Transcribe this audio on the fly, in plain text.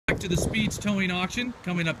to the Speeds Towing Auction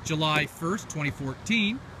coming up July 1st,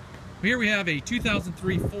 2014. Here we have a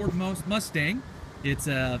 2003 Ford Mustang. It's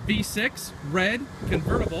a V6 red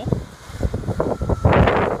convertible.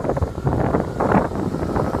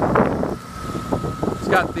 It's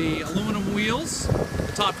got the aluminum wheels.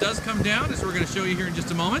 The top does come down, as we're going to show you here in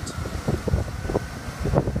just a moment.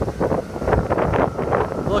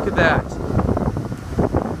 Look at that.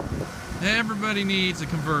 Everybody needs a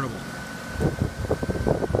convertible.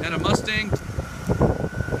 And a Mustang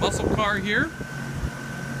muscle car here.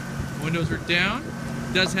 Windows are down.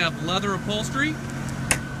 It does have leather upholstery.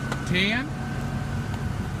 Tan.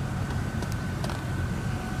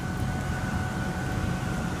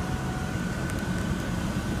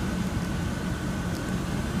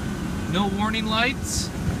 No warning lights.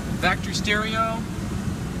 Factory stereo.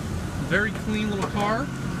 Very clean little car.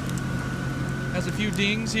 Has a few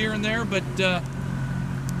dings here and there, but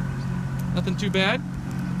nothing too bad.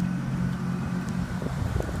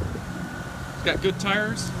 It's got good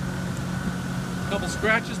tires. A couple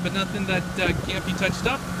scratches, but nothing that can't be touched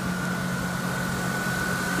up.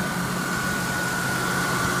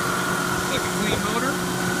 Looks like a clean motor.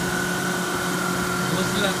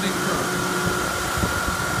 Listen to that thing croak.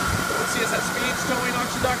 See us at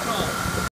speedstowingauction.com.